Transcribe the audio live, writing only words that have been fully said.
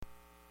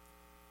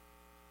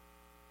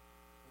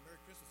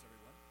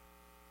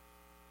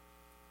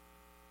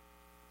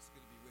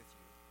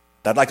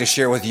I'd like to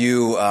share with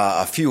you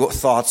a few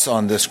thoughts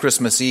on this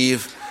Christmas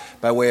Eve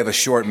by way of a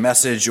short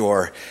message,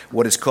 or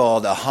what is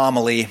called a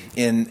homily.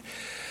 In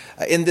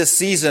this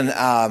season,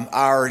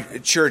 our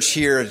church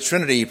here at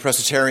Trinity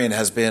Presbyterian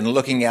has been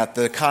looking at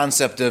the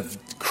concept of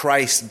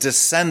Christ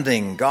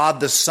descending, God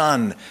the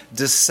Son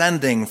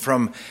descending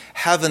from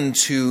heaven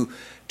to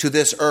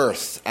this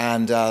earth.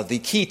 And the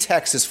key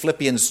text is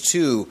Philippians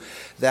 2,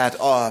 that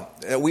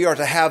we are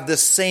to have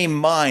this same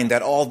mind,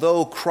 that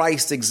although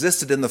Christ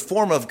existed in the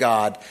form of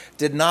God,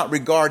 did not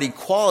regard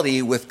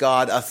equality with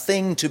God a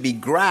thing to be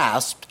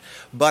grasped,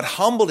 but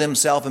humbled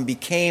himself and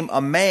became a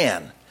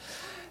man.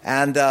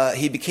 And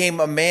he became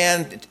a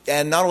man,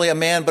 and not only a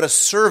man, but a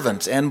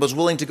servant, and was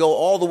willing to go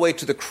all the way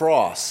to the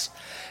cross.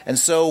 And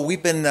so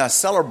we've been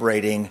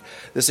celebrating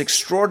this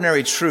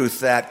extraordinary truth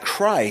that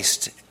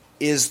Christ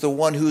is the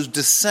one who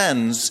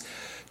descends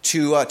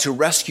to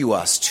rescue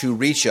us, to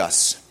reach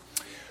us.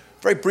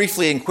 Very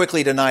briefly and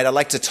quickly tonight, I'd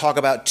like to talk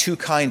about two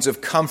kinds of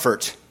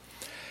comfort.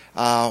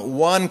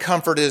 One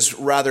comfort is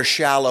rather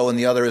shallow, and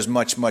the other is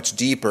much, much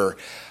deeper.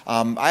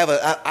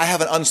 I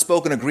have an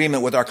unspoken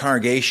agreement with our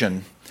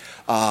congregation.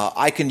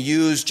 I can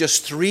use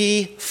just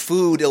 3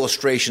 food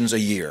illustrations a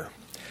year.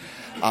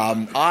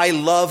 I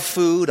love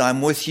food.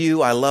 I'm with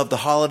you. I love the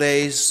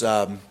holidays.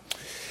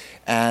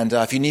 And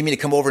if you need me to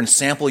come over and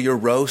sample your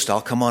roast, I'll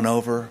come on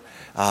over.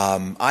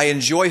 I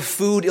enjoy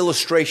food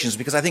illustrations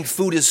because I think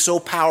food is so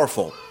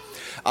powerful.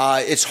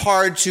 It's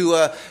hard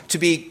to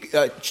be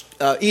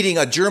eating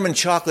a German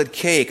chocolate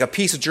cake, a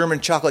piece of German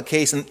chocolate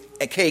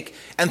cake,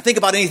 and think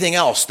about anything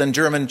else than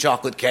German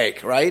chocolate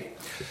cake, right?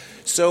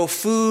 So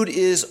food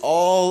is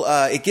all,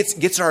 it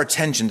gets our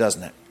attention,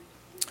 doesn't it?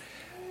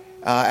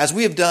 As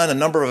we have done a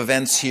number of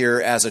events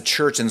here as a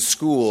church and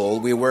school,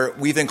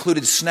 we've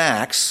included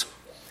snacks.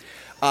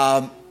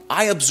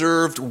 I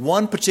observed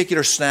one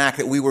particular snack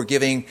that we were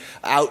giving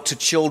out to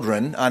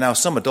children. Now,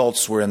 some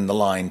adults were in the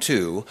line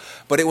too,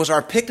 but it was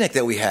our picnic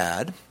that we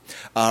had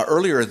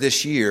earlier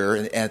this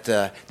year. At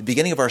the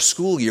beginning of our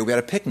school year, we had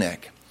a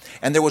picnic.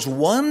 And there was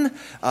one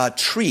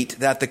treat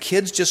that the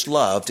kids just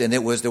loved, and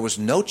there was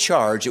no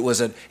charge. It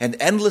was an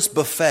endless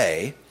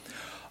buffet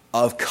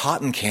of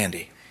cotton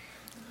candy.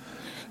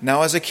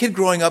 Now, as a kid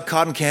growing up,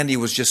 cotton candy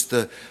was just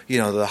the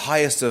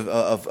highest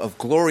of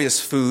glorious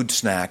food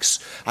snacks.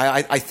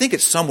 I think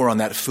it's somewhere on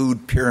that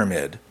food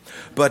pyramid.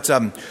 But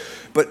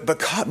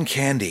cotton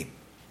candy,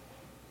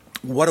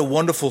 what a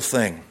wonderful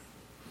thing.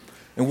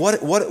 And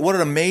what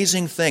an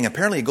amazing thing.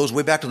 Apparently it goes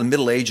way back to the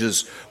Middle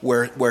Ages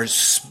where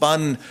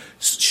spun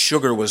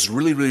sugar was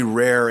really, really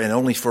rare and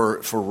only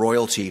for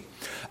royalty.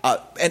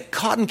 And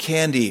cotton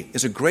candy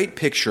is a great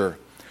picture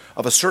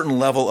of a certain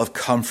level of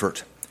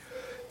comfort.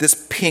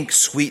 This pink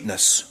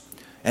sweetness,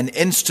 an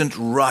instant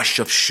rush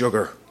of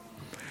sugar.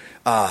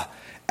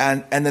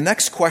 And the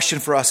next question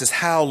for us is,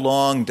 how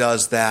long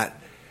does that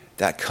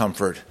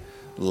comfort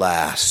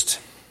last?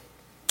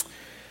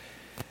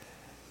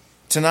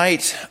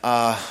 Tonight,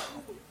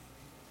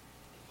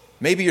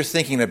 maybe you're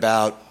thinking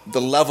about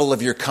the level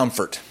of your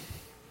comfort,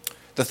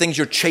 the things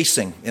you're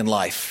chasing in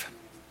life.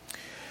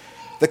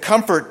 The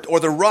comfort or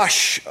the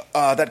rush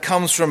that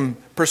comes from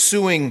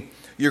pursuing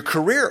your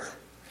career.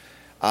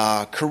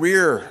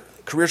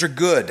 Careers are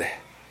good,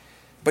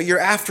 but you're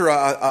after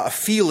a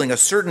feeling, a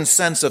certain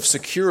sense of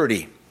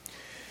security.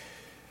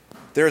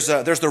 There's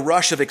the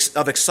rush of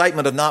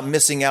excitement of not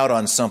missing out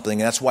on something,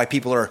 and that's why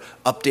people are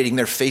updating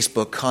their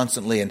Facebook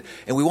constantly, and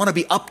we want to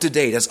be up to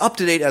date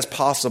as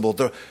possible.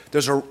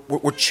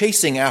 We're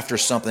chasing after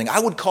something. I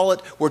would call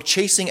it, we're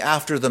chasing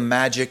after the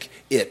magic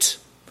it.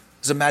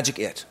 There's a magic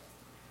it.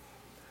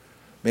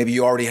 Maybe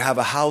you already have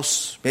a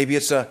house. Maybe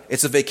it's a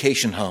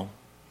vacation home.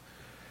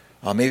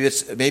 Maybe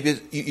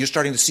you're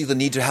starting to see the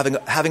need to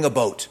having a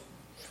boat.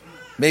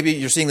 Maybe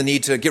you're seeing the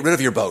need to get rid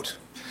of your boat.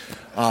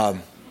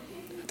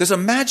 There's a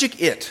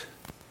magic it,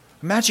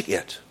 and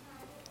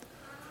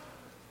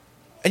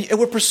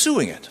we're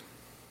pursuing it.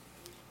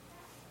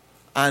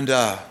 And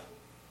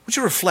would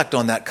you reflect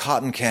on that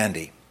cotton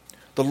candy,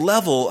 the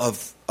level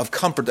of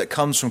comfort that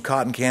comes from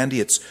cotton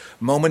candy? It's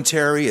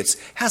momentary. It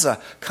has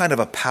a kind of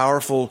a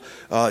powerful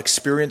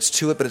experience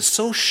to it, but it's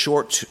so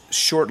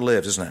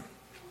short-lived, isn't it?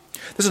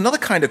 There's another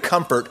kind of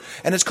comfort,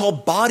 and it's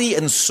called body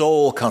and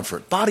soul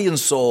comfort. Body and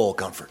soul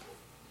comfort.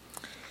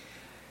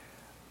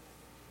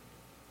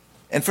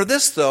 And for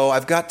this, though,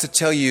 I've got to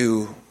tell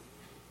you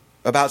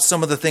about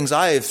some of the things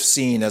I've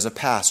seen as a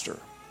pastor.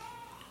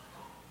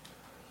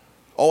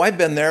 I've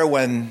been there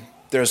when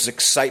there's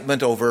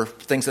excitement over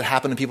things that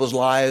happen in people's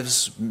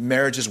lives,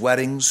 marriages,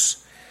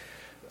 weddings,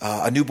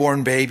 a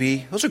newborn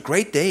baby. Those are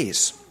great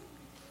days.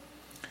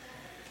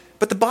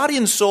 But the body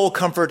and soul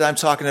comfort I'm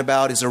talking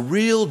about is a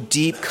real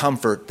deep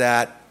comfort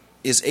that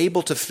is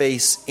able to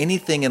face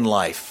anything in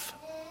life.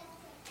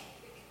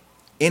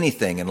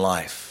 Anything in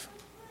life.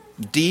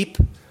 Deep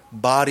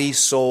body,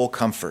 soul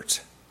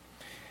comfort.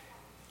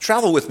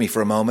 Travel with me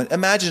for a moment.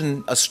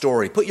 Imagine a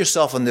story. Put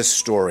yourself in this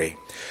story.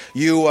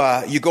 You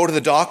go to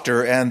the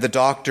doctor, and the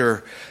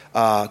doctor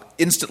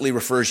instantly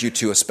refers you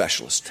to a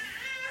specialist.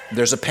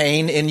 There's a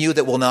pain in you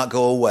that will not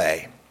go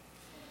away.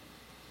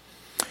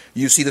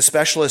 You see the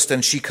specialist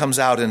and she comes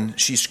out and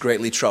she's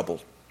greatly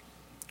troubled.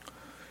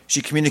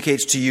 She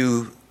communicates to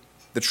you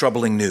the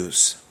troubling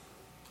news.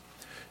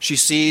 She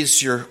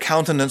sees your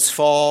countenance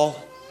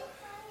fall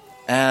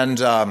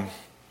and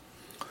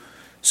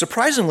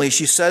surprisingly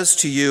she says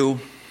to you,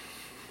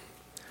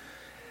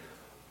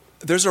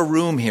 there's a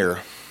room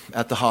here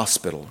at the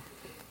hospital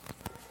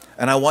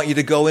and I want you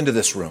to go into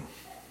this room.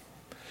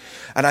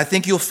 And I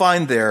think you'll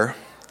find there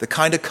the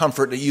kind of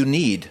comfort that you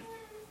need.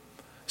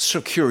 It's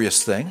a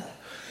curious thing.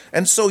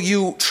 And so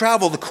you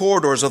travel the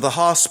corridors of the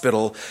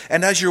hospital,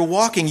 and as you're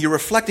walking, you're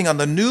reflecting on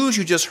the news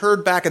you just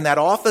heard back in that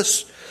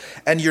office,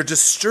 and you're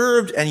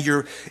disturbed, and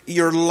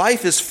your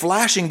life is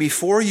flashing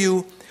before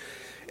you,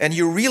 and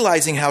you're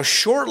realizing how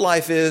short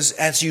life is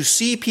as you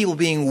see people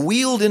being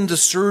wheeled into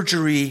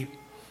surgery,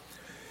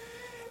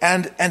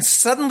 and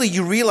suddenly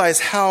you realize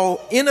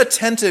how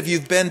inattentive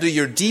you've been to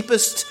your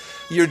deepest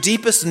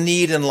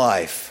need in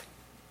life.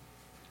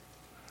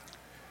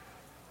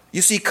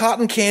 You see,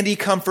 cotton candy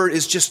comfort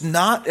is just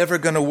not ever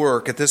going to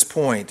work at this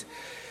point.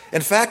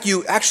 In fact,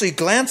 you actually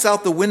glance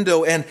out the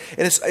window, and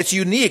it's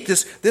unique.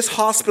 This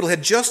hospital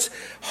had just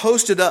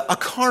hosted a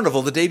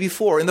carnival the day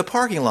before in the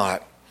parking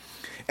lot.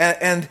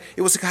 And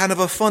it was a kind of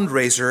a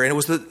fundraiser, and it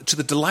was to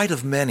the delight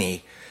of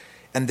many.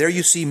 And there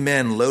you see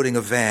men loading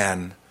a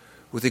van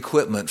with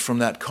equipment from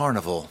that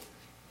carnival.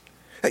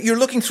 You're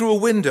looking through a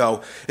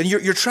window, and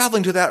you're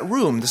traveling to that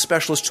room the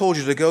specialist told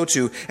you to go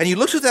to, and you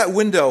look through that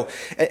window,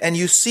 and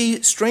you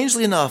see,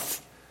 strangely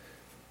enough,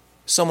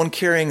 someone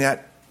carrying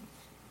that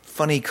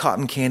funny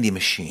cotton candy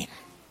machine.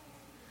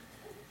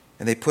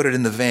 And they put it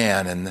in the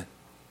van,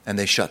 and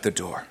they shut the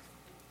door.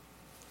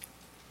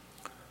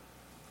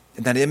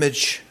 And that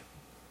image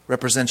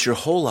represents your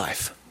whole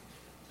life.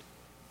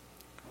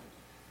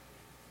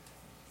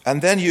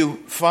 And then you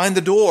find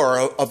the door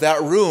of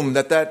that room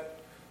that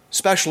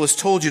specialist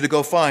told you to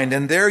go find,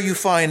 and there you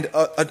find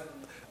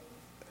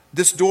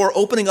this door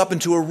opening up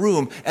into a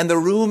room, and the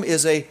room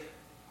is a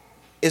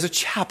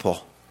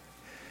chapel.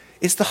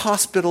 It's the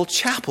hospital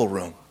chapel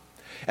room.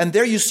 And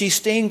there you see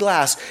stained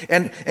glass,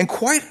 and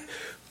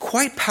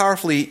quite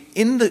powerfully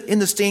in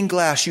the stained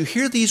glass you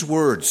hear these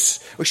words.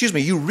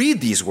 You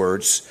read these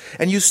words,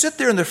 and you sit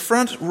there in the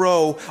front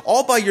row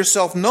all by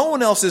yourself, no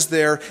one else is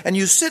there, and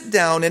you sit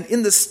down, and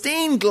in the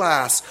stained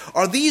glass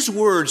are these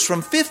words from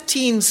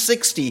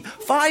 1560,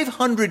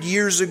 500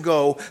 years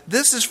ago.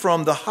 This is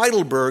from the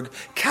Heidelberg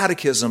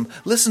Catechism.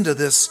 Listen to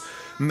this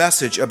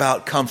message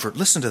about comfort.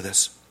 Listen to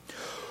this.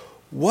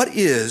 What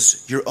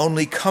is your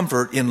only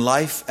comfort in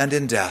life and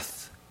in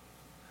death?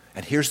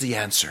 And here's the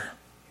answer.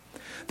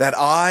 That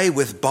I,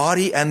 with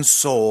body and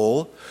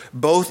soul,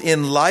 both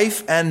in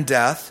life and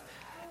death,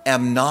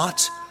 am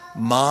not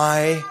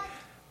my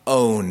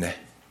own,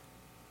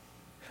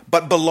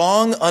 but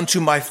belong unto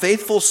my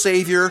faithful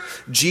Savior,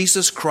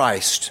 Jesus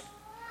Christ,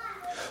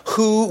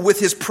 who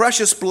with his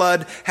precious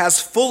blood has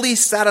fully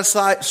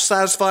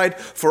satisfied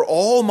for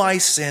all my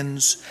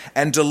sins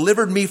and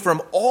delivered me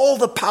from all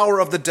the power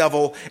of the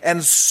devil,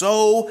 and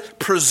so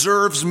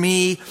preserves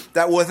me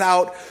that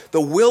without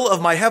the will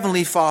of my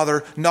heavenly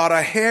Father, not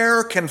a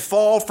hair can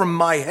fall from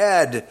my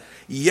head.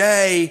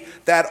 Yea,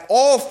 that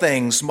all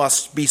things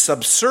must be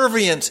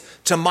subservient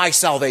to my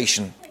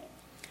salvation.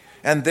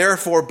 And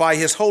therefore, by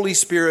his Holy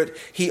Spirit,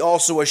 he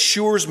also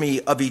assures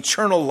me of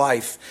eternal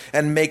life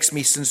and makes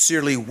me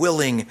sincerely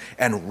willing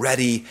and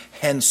ready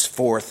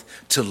henceforth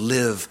to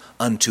live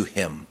unto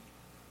him.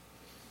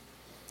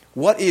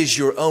 What is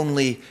your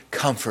only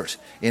comfort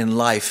in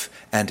life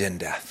and in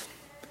death?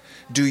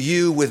 Do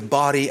you, with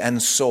body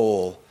and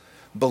soul,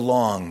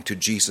 belong to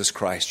Jesus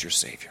Christ, your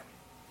Savior?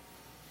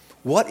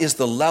 What is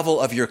the level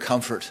of your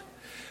comfort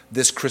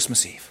this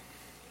Christmas Eve?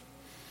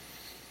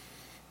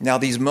 Now,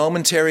 these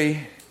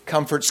momentary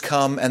comforts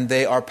come, and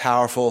they are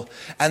powerful,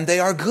 and they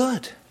are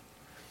good.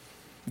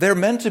 They're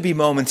meant to be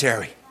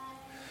momentary.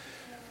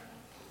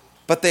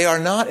 But they are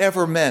not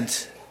ever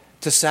meant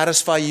to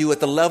satisfy you at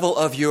the level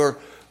of your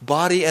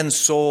body and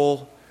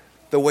soul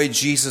the way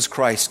Jesus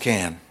Christ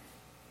can.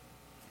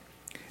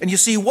 And you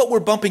see, what we're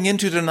bumping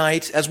into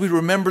tonight as we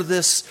remember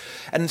this,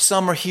 and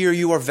some are here,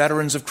 you are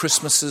veterans of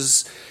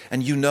Christmases,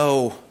 and you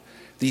know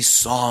these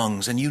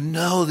songs, and you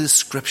know this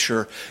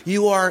scripture.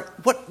 You are,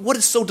 what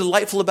is so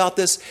delightful about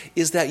this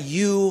is that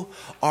you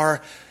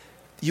are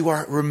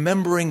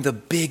remembering the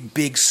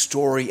big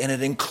story, and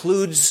it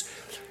includes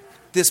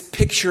this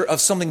picture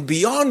of something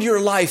beyond your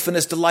life, and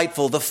it's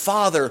delightful. The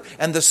Father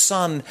and the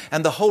Son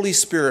and the Holy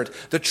Spirit,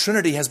 the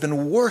Trinity, has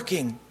been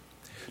working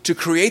to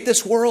create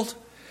this world,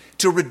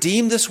 to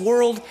redeem this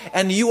world,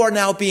 and you are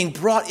now being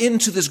brought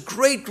into this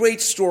great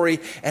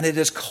story, and it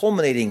is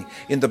culminating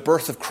in the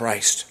birth of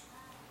Christ.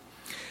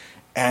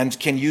 And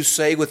can you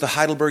say with the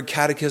Heidelberg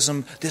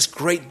Catechism, this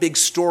great big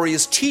story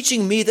is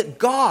teaching me that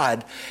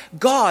God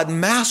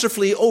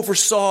masterfully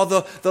oversaw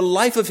the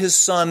life of his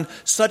Son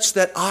such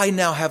that I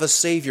now have a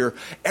Savior.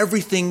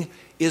 Everything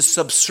is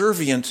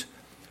subservient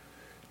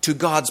to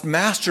God's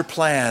master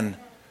plan.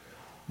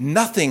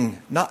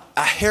 Nothing, not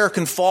a hair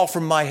can fall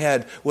from my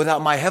head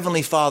without my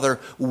Heavenly Father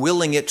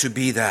willing it to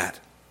be that.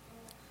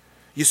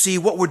 You see,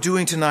 what we're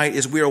doing tonight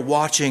is we are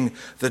watching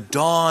the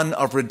dawn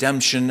of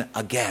redemption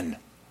again.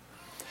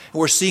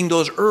 We're seeing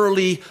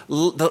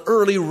the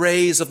early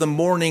rays of the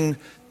morning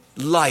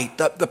light,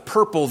 the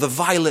purple, the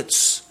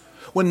violets.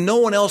 When no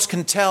one else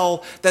can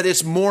tell that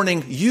it's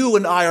morning, you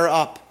and I are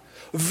up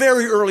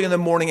very early in the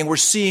morning, and we're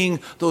seeing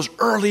those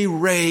early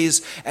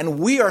rays, and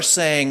we are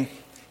saying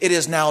it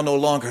is now no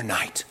longer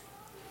night.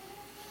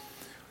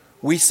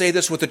 We say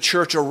this with the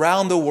church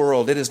around the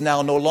world. It is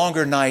now no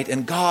longer night,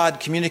 and God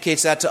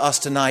communicates that to us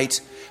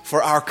tonight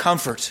for our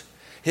comfort.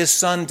 His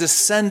Son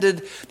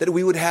descended that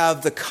we would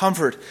have the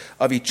comfort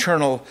of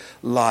eternal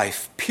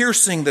life,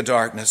 piercing the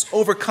darkness,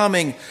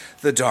 overcoming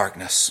the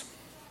darkness.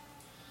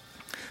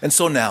 And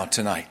so now,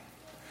 tonight,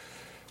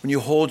 when you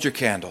hold your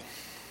candle,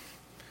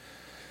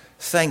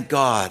 thank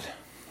God.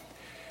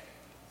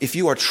 If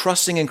you are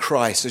trusting in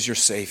Christ as your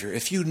Savior,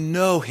 if you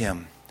know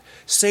Him,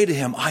 say to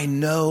Him, I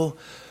know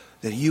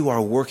that you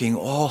are working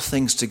all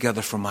things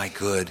together for my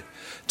good.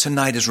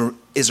 Tonight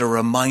is a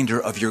reminder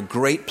of your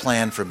great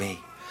plan for me.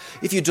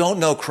 If you don't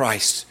know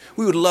Christ,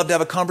 we would love to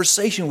have a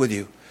conversation with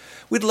you.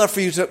 We'd love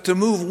for you to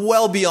move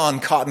well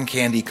beyond cotton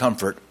candy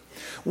comfort,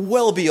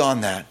 well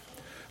beyond that,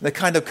 the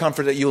kind of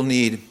comfort that you'll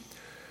need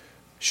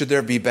should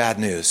there be bad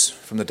news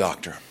from the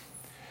doctor.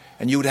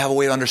 And you would have a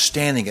way of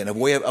understanding it, a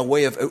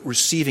way of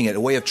receiving it, a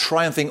way of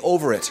triumphing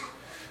over it,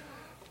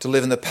 to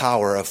live in the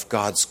power of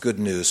God's good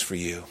news for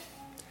you.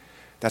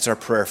 That's our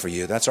prayer for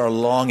you. That's our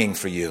longing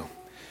for you.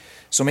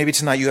 So maybe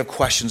tonight you have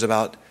questions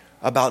about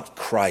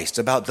Christ,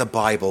 about the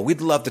Bible.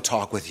 We'd love to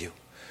talk with you.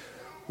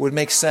 It would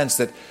make sense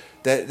that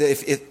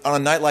if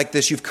on a night like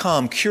this you've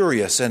come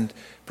curious and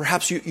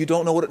perhaps you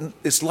don't know what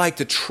it's like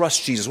to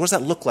trust Jesus. What does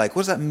that look like?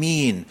 What does that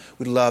mean?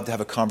 We'd love to have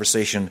a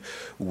conversation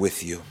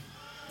with you.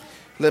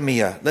 Let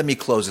me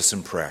close this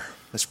in prayer.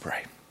 Let's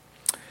pray.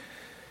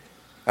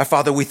 Our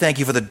Father, we thank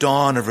you for the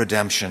dawn of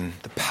redemption,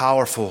 the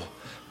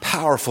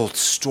powerful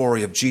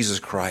story of Jesus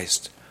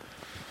Christ.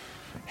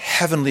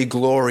 Heavenly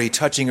glory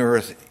touching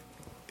earth.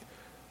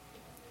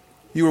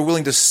 You were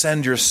willing to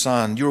send your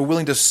Son. You were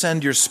willing to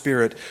send your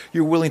Spirit.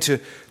 You're willing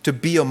to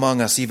be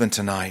among us even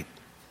tonight.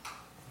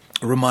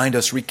 Remind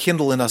us,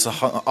 rekindle in us a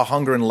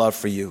hunger and love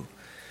for you.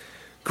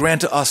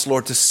 Grant to us,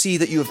 Lord, to see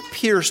that you have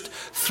pierced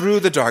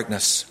through the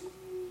darkness.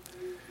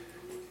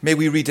 May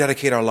we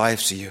rededicate our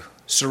lives to you,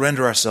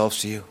 surrender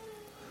ourselves to you.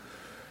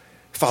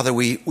 Father,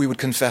 we would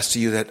confess to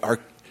you that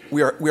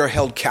we are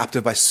held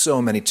captive by so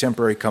many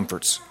temporary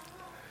comforts.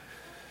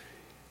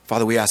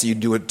 Father, we ask that you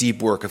do a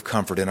deep work of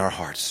comfort in our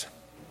hearts.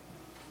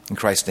 In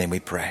Christ's name we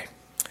pray.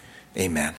 Amen.